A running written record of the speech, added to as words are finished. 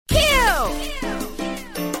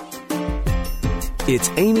It's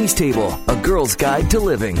Amy's Table, a girl's guide to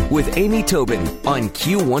living with Amy Tobin on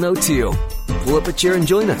Q102. Pull up a chair and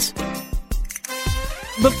join us.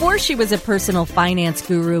 Before she was a personal finance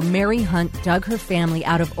guru, Mary Hunt dug her family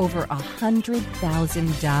out of over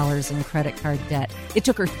 $100,000 in credit card debt. It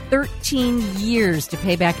took her 13 years to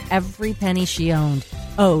pay back every penny she owed.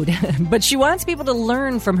 But she wants people to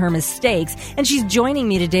learn from her mistakes, and she's joining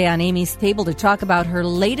me today on Amy's Table to talk about her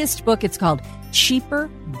latest book. It's called Cheaper,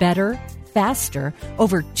 Better, Faster.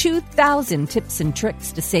 Over 2,000 tips and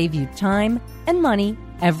tricks to save you time and money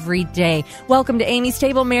every day. Welcome to Amy's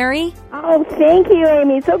Table, Mary. Oh, thank you,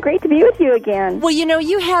 Amy. So great to be with you again. Well, you know,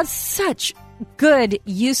 you have such good,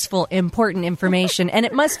 useful, important information, and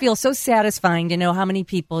it must feel so satisfying to know how many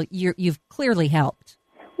people you've clearly helped.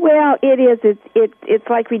 Well, it is. It's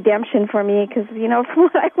like redemption for me because, you know, from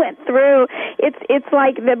what I went through, it's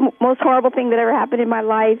like the most horrible thing that ever happened in my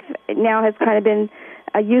life now has kind of been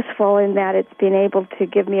useful in that it's been able to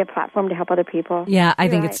give me a platform to help other people. Yeah, I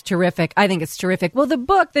think it's terrific. Well,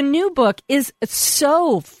 the new book is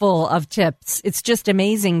so full of tips. It's just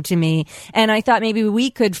amazing to me. And I thought maybe we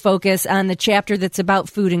could focus on the chapter that's about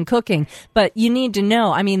food and cooking. But you need to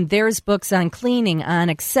know, I mean, there's books on cleaning, on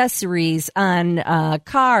accessories, on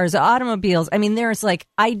cars, automobiles. I mean, there's like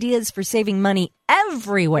ideas for saving money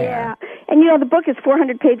everywhere. Yeah. And, you know, the book is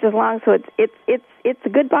 400 pages long, so it's a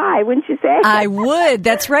good buy, wouldn't you say? I would.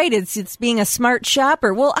 That's right. It's being a smart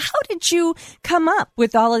shopper. Well, how did you come up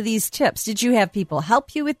with all of these tips? Did you have people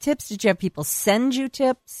help you with tips? Did you have people send you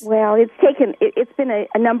tips? Well, it's been a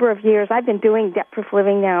number of years. I've been doing debt-proof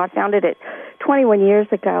living now. I founded it 21 years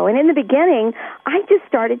ago. And in the beginning, I just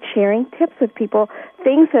started sharing tips with people,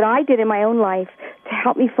 things that I did in my own life to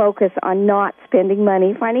help me focus on not spending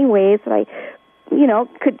money, finding ways that I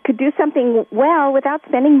could do something well without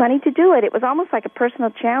spending money to do it. It was almost like a personal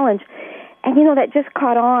challenge. And, you know, that just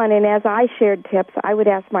caught on. And as I shared tips, I would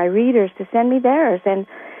ask my readers to send me theirs. And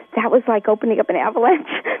that was like opening up an avalanche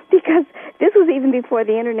because this was even before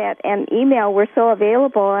the Internet and email were so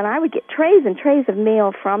available. And I would get trays and trays of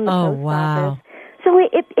mail from the post office. So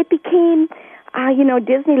it became,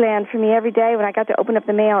 Disneyland for me every day when I got to open up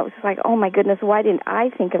the mail. It was just like, oh, my goodness, why didn't I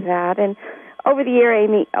think of that? And over the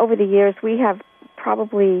years, we have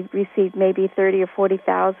probably received maybe 30 or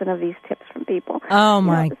 40,000 of these tips from people. Oh,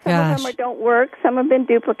 my gosh. Some of them don't work. Some have been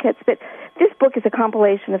duplicates. But this book is a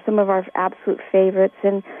compilation of some of our absolute favorites.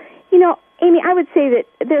 And, you know, Amy, I would say that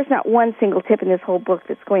there's not one single tip in this whole book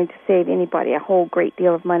that's going to save anybody a whole great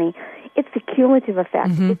deal of money. It's the cumulative effect.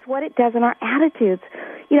 Mm-hmm. It's what it does in our attitudes.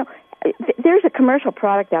 You know, there's a commercial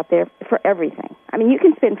product out there for everything. I mean, you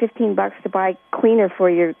can spend $15 to buy cleaner for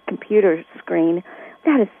your computer screen.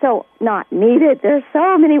 That is so not needed. There's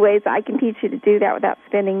so many ways I can teach you to do that without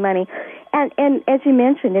spending money. And as you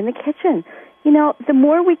mentioned, in the kitchen, you know, the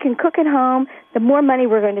more we can cook at home, the more money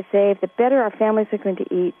we're going to save, the better our families are going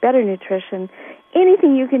to eat, better nutrition.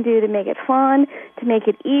 Anything you can do to make it fun, to make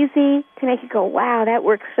it easy, to make it go, wow, that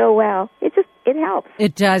works so well. It helps.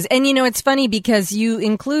 It does. And, you know, it's funny because you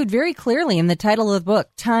include very clearly in the title of the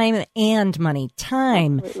book, time and money.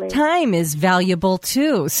 Time. Absolutely. Time is valuable,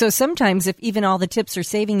 too. So sometimes if even all the tips are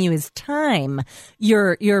saving you is time,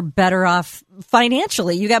 you're better off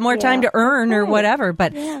financially. You got more time to earn or whatever.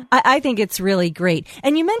 But I think it's really great.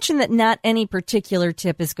 And you mentioned that not any particular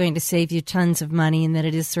tip is going to save you tons of money and that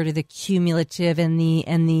it is sort of the cumulative and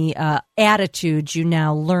the attitude you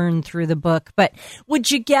now learn through the book. But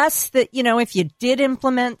would you guess that, you know, if you did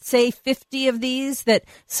implement, say, 50 of these, that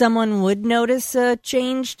someone would notice a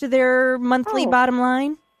change to their monthly bottom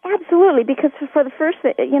line? Absolutely, because for the first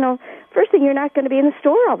thing, you're not going to be in the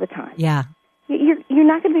store all the time. Yeah. You're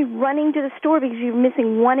not going to be running to the store because you're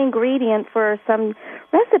missing one ingredient for some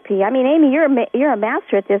recipe. I mean, Amy, you're a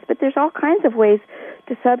master at this, but there's all kinds of ways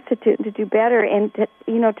to substitute and to do better and to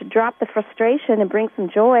drop the frustration and bring some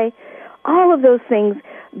joy. All of those things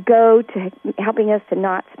go to helping us to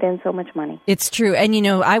not spend so much money. It's true. And, you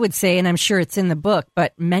know, I would say, and I'm sure it's in the book,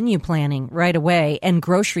 but menu planning right away and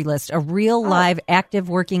grocery list, a real live, active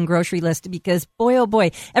working grocery list, because boy, oh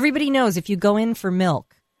boy, everybody knows if you go in for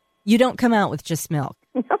milk, you don't come out with just milk.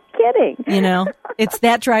 No kidding. You know,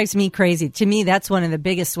 that drives me crazy. To me, that's one of the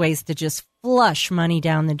biggest ways to just flush money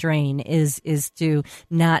down the drain is to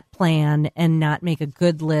not plan and not make a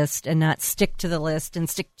good list and not stick to the list and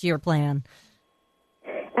stick to your plan.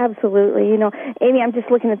 Absolutely. You know, Amy, I'm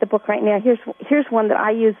just looking at the book right now. Here's one that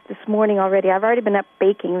I used this morning already. I've already been up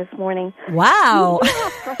baking this morning. Wow. You know how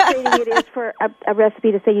frustrating it is for a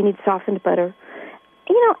recipe to say you need softened butter.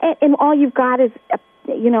 You know, and all you've got is a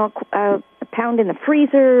pound in the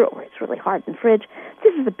freezer, or it's really hard in the fridge.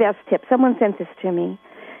 This is the best tip. Someone sent this to me.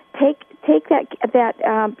 Take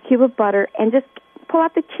that cube of butter and just pull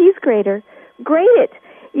out the cheese grater, grate it.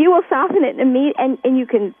 You will soften it in meat, and you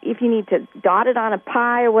can, if you need to dot it on a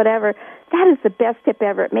pie or whatever. That is the best tip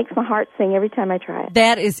ever. It makes my heart sing every time I try it.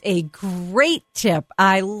 That is a great tip.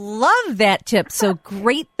 I love that tip. So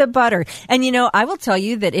grate the butter. And, I will tell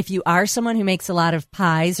you that if you are someone who makes a lot of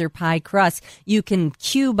pies or pie crusts, you can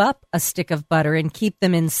cube up a stick of butter and keep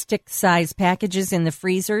them in stick-size packages in the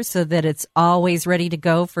freezer so that it's always ready to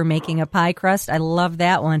go for making a pie crust. I love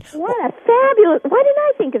that one. What a fabulous... Why didn't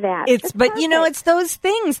I think of that? It's those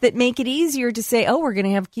things that make it easier to say, we're going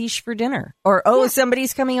to have quiche for dinner. Or,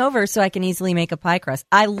 somebody's coming over so I can easily make a pie crust.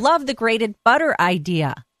 I love the grated butter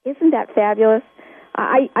idea. Isn't that fabulous?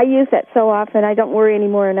 I use that so often. I don't worry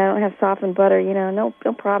anymore, and I don't have softened butter. No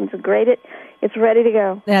problem. To grate it, it's ready to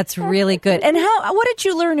go. That's really good. And what did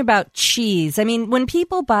you learn about cheese? I mean, when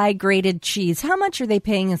people buy grated cheese, how much are they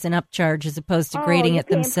paying as an upcharge as opposed to grating it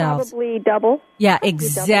themselves? Probably double. Yeah,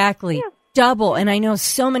 exactly. Double. Yeah. Double. And I know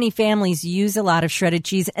so many families use a lot of shredded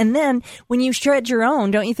cheese. And then when you shred your own,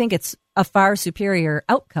 don't you think it's a far superior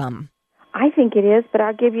outcome? I think it is, but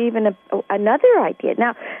I'll give you even another idea.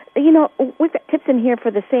 Now, we've got tips in here for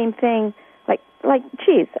the same thing, like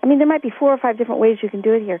cheese. I mean, there might be 4 or 5 different ways you can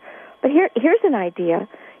do it here. But here's an idea.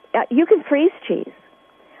 You can freeze cheese.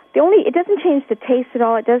 It doesn't change the taste at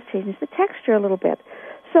all. It does change the texture a little bit.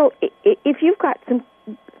 So if you've got some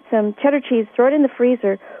cheddar cheese, throw it in the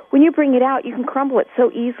freezer. When you bring it out, you can crumble it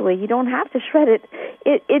so easily. You don't have to shred it.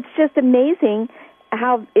 It's just amazing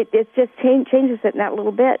how it just changes it in that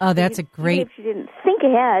little bit. Oh, that's a great... Even if you didn't think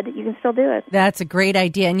ahead, you can still do it. That's a great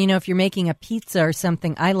idea. And, if you're making a pizza or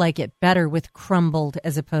something, I like it better with crumbled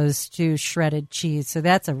as opposed to shredded cheese. So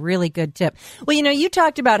that's a really good tip. Well, you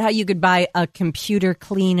talked about how you could buy a computer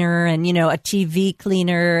cleaner and, a TV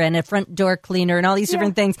cleaner and a front door cleaner and all these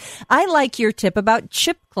different things. I like your tip about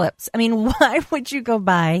chip clips. I mean, why would you go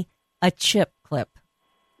buy a chip clip?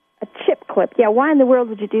 A chip clip? Yeah, why in the world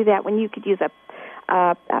would you do that when you could use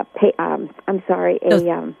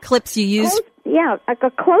Those clips you use? A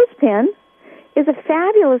clothespin is a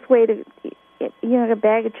fabulous way to, a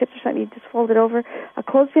bag of chips or something, you just fold it over. A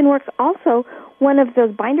clothespin works. Also, one of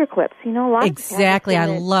those binder clips, lots exactly. I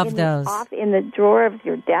love those. Off in the drawer of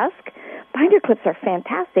your desk. Binder clips are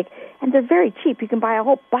fantastic, and they're very cheap. You can buy a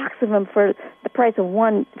whole box of them for the price of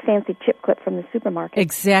one fancy chip clip from the supermarket.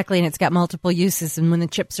 Exactly, and it's got multiple uses, and when the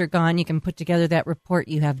chips are gone, you can put together that report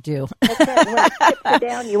you have due. That's right. When the chips are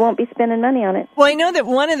down, you won't be spending money on it. Well, I know that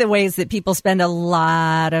one of the ways that people spend a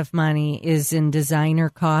lot of money is in designer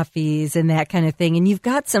coffees and that kind of thing, and you've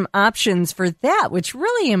got some options for that, which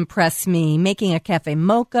really impress me, making a cafe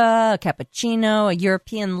mocha, a cappuccino, a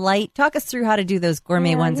European light. Talk us through how to do those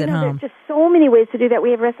gourmet ones at home. There's just so many ways to do that.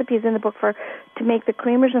 We have recipes in the book to make the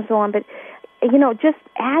creamers and so on, but just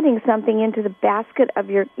adding something into the basket of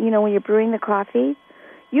your, when you're brewing the coffee,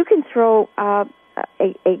 you can throw a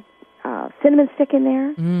cinnamon stick in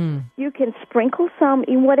there. You can sprinkle some,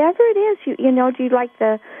 whatever it is. Do you like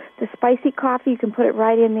the spicy coffee? You can put it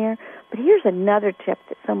right in there. But here's another tip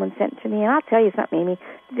that someone sent to me, and I'll tell you something, Amy.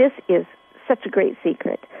 This is such a great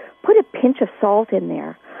secret. Put a pinch of salt in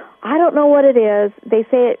there. I don't know what it is. They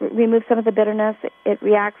say it removes some of the bitterness. It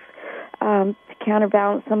reacts to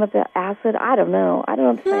counterbalance some of the acid. I don't know. I don't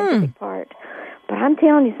know the scientific part. But I'm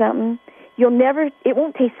telling you something. It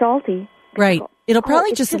won't taste salty. Right. It'll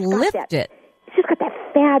probably just lift it. It's just got that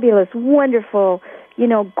fabulous, wonderful,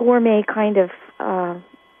 gourmet kind of,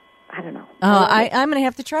 I don't know. Oh, I'm going to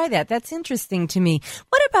have to try that. That's interesting to me.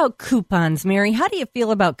 What about coupons, Mary? How do you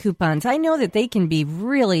feel about coupons? I know that they can be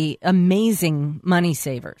really amazing money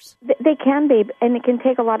savers. They can be, and it can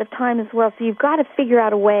take a lot of time as well. So you've got to figure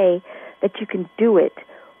out a way that you can do it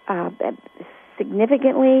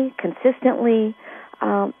significantly, consistently,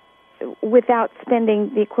 without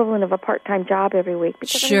spending the equivalent of a part-time job every week.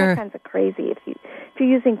 Because sure. That kinds of crazy if you're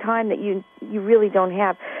using time that you really don't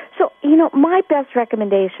have. So, my best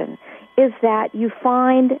recommendation is that you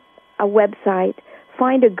find a website,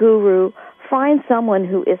 find a guru, find someone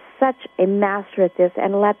who is such a master at this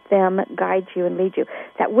and let them guide you and lead you.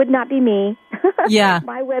 That would not be me. Yeah.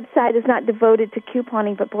 My website is not devoted to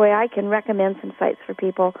couponing, but boy, I can recommend some sites for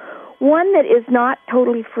people. One that is not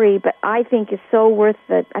totally free, but I think is so worth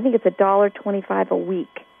it. I think it's $1.25 a week.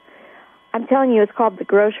 I'm telling you, it's called The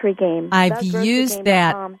Grocery Game. I've used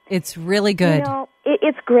that. It's really good.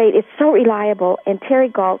 It's great. It's so reliable. And Terry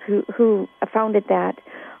Galt, who founded that,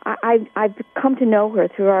 I've come to know her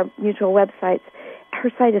through our mutual websites. Her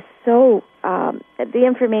site is so, the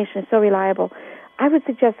information is so reliable. I would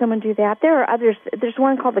suggest someone do that. There are others. There's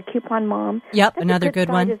one called the Coupon Mom. Yep, That's another a good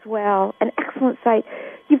good one as well. An excellent site.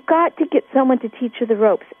 You've got to get someone to teach you the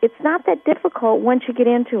ropes. It's not that difficult once you get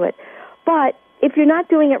into it, but if you're not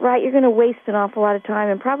doing it right, you're going to waste an awful lot of time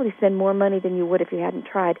and probably spend more money than you would if you hadn't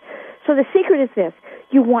tried. So the secret is this.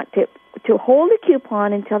 You want to hold a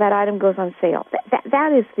coupon until that item goes on sale.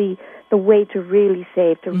 That is the way to really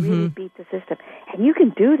save, to really beat the system. And you can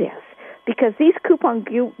do this because these coupon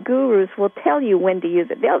gurus will tell you when to use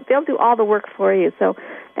it. They'll do all the work for you. So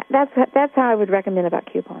that's how I would recommend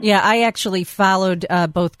about coupons. Yeah, I actually followed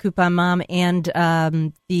both Coupon Mom and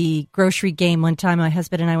the grocery game one time. My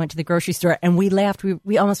husband and I went to the grocery store, and we laughed.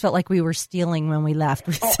 We almost felt like we were stealing when we left.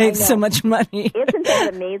 We saved so much money. Isn't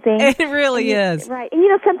that amazing? It really is. Right. And you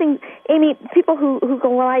know something, Amy, people who go,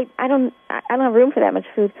 well, I don't have room for that much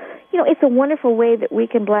food. You know, it's a wonderful way that we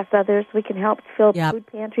can bless others. We can help fill food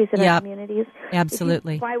pantries in our communities.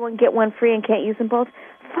 Absolutely. If you buy one, get one free and can't use them both,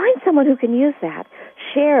 find someone who can use that.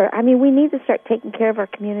 Share. I mean, we need to start taking care of our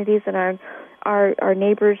communities and our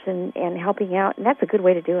neighbors and helping out, and that's a good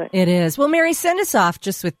way to do it. It is. Well, Mary, send us off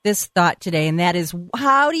just with this thought today, and that is,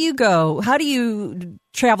 how do you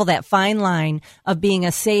travel that fine line of being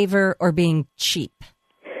a saver or being cheap?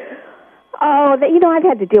 Oh, I've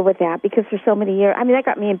had to deal with that because for so many years, I mean, that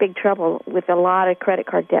got me in big trouble with a lot of credit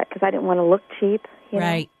card debt because I didn't want to look cheap. You know?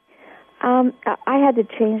 Right. I had to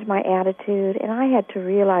change my attitude, and I had to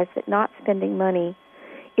realize that not spending money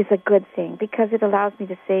is a good thing because it allows me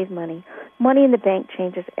to save money. Money in the bank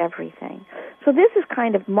changes everything. So this is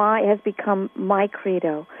kind of has become my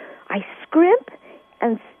credo. I scrimp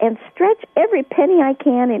and stretch every penny I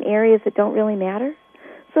can in areas that don't really matter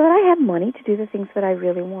so that I have money to do the things that I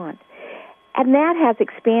really want. And that has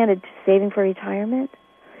expanded to saving for retirement,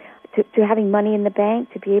 to having money in the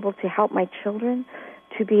bank, to be able to help my children,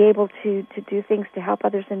 to be able to do things to help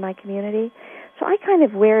others in my community. So I kind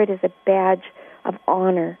of wear it as a badge of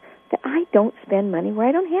honor that I don't spend money where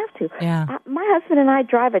I don't have to. Yeah. My husband and I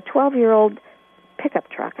drive a 12-year-old pickup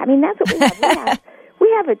truck. I mean, that's what we have.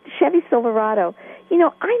 We have a Chevy Silverado. You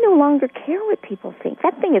know, I no longer care what people think.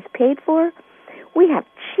 That thing is paid for. We have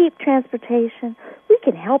cheap transportation. We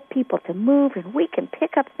can help people to move, and we can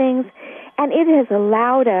pick up things. And it has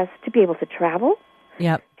allowed us to be able to travel,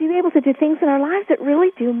 to be able to do things in our lives that really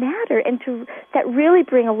do matter and that really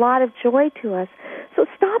bring a lot of joy to us. So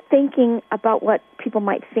stop thinking about what people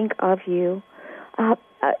might think of you.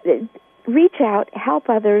 Reach out, help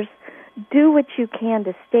others, do what you can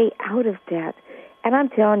to stay out of debt. And I'm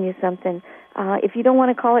telling you something, if you don't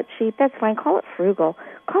want to call it cheap, that's fine. Call it frugal.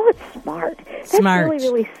 Call it smart. That's really,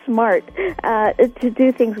 really smart to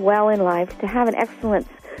do things well in life, to have an excellent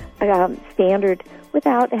standard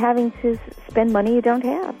without having to spend money you don't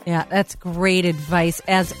have. Yeah, that's great advice,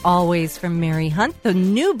 as always, from Mary Hunt. The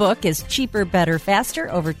new book is Cheaper, Better, Faster,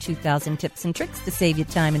 over 2,000 tips and tricks to save you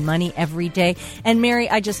time and money every day. And Mary,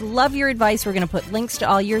 I just love your advice. We're going to put links to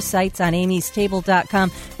all your sites on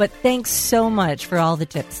amystable.com. But thanks so much for all the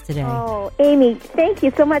tips today. Oh, Amy, thank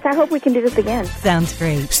you so much. I hope we can do this again. Sounds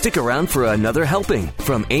great. Stick around for another helping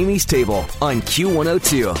from Amy's Table on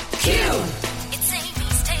Q102. Q!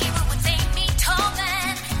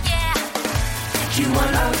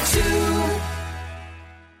 Q102.